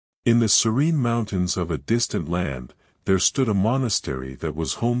In the serene mountains of a distant land, there stood a monastery that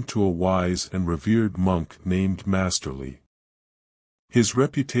was home to a wise and revered monk named Master Li. His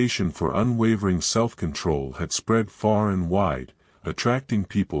reputation for unwavering self-control had spread far and wide, attracting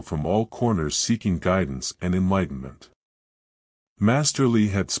people from all corners seeking guidance and enlightenment. Master Li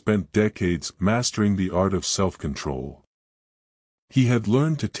had spent decades mastering the art of self-control. He had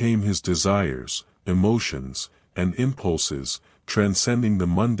learned to tame his desires, emotions, and impulses, transcending the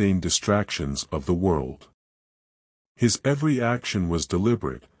mundane distractions of the world. His every action was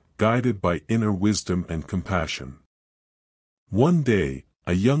deliberate, guided by inner wisdom and compassion. One day,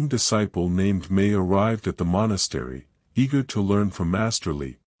 a young disciple named Mei arrived at the monastery, eager to learn from Master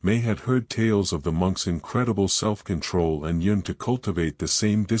Li. Mei had heard tales of the monk's incredible self-control and yearned to cultivate the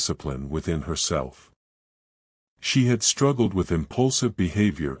same discipline within herself. She had struggled with impulsive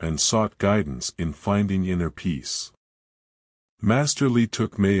behavior and sought guidance in finding inner peace. Master Li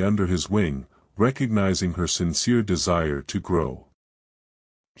took Mei under his wing, recognizing her sincere desire to grow.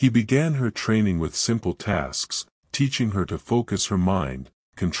 He began her training with simple tasks, teaching her to focus her mind,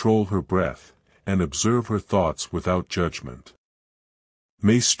 control her breath, and observe her thoughts without judgment.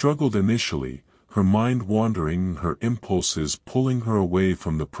 Mei struggled initially, her mind wandering and her impulses pulling her away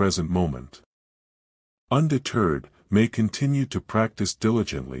from the present moment. Undeterred, Mei continued to practice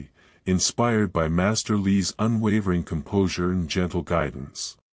diligently, inspired by Master Li's unwavering composure and gentle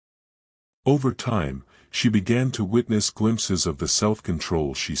guidance. Over time, she began to witness glimpses of the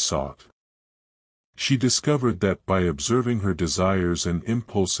self-control she sought. She discovered that by observing her desires and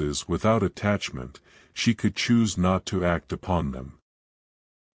impulses without attachment, she could choose not to act upon them.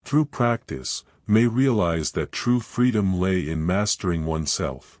 Through practice, Mei realized that true freedom lay in mastering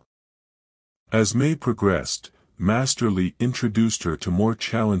oneself. As Mei progressed, Master Li introduced her to more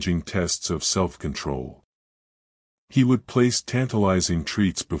challenging tests of self-control. He would place tantalizing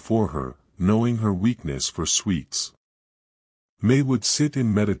treats before her, knowing her weakness for sweets. Mei would sit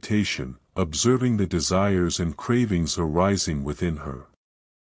in meditation, observing the desires and cravings arising within her.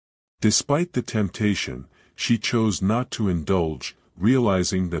 Despite the temptation, she chose not to indulge,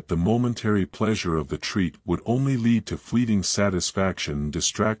 realizing that the momentary pleasure of the treat would only lead to fleeting satisfaction and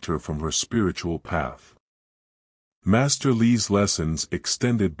distract her from her spiritual path. Master Li's lessons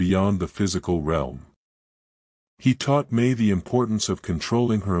extended beyond the physical realm. He taught Mei the importance of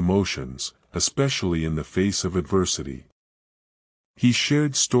controlling her emotions, especially in the face of adversity. He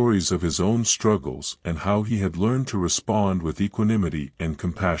shared stories of his own struggles and how he had learned to respond with equanimity and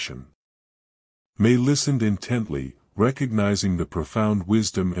compassion. Mei listened intently, recognizing the profound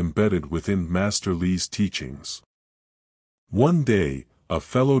wisdom embedded within Master Li's teachings. One day, a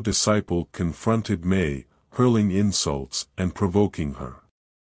fellow disciple confronted Mei, hurling insults and provoking her.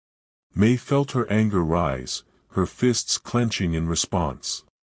 Mei felt her anger rise, her fists clenching in response.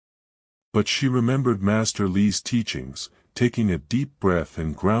 But she remembered Master Li's teachings, taking a deep breath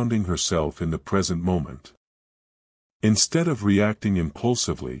and grounding herself in the present moment. Instead of reacting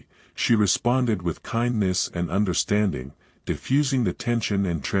impulsively, she responded with kindness and understanding, diffusing the tension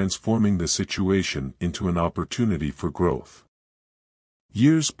and transforming the situation into an opportunity for growth.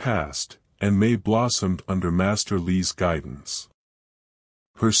 Years passed, and Mei blossomed under Master Li's guidance.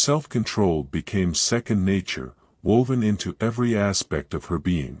 Her self-control became second nature, woven into every aspect of her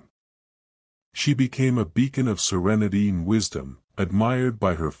being. She became a beacon of serenity and wisdom, admired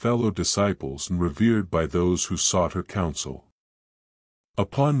by her fellow disciples and revered by those who sought her counsel.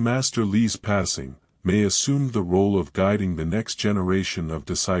 Upon Master Li's passing, Mei assumed the role of guiding the next generation of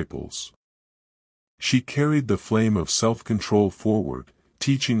disciples. She carried the flame of self-control forward,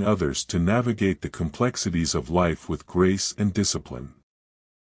 teaching others to navigate the complexities of life with grace and discipline.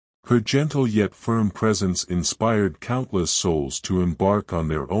 Her gentle yet firm presence inspired countless souls to embark on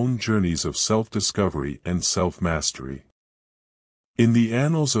their own journeys of self-discovery and self-mastery. In the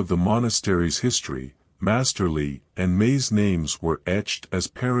annals of the monastery's history, Master Li and Mei's names were etched as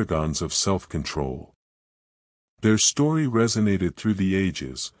paragons of self-control. Their story resonated through the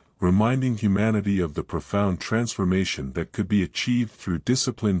ages, reminding humanity of the profound transformation that could be achieved through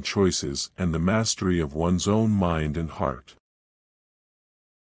disciplined choices and the mastery of one's own mind and heart.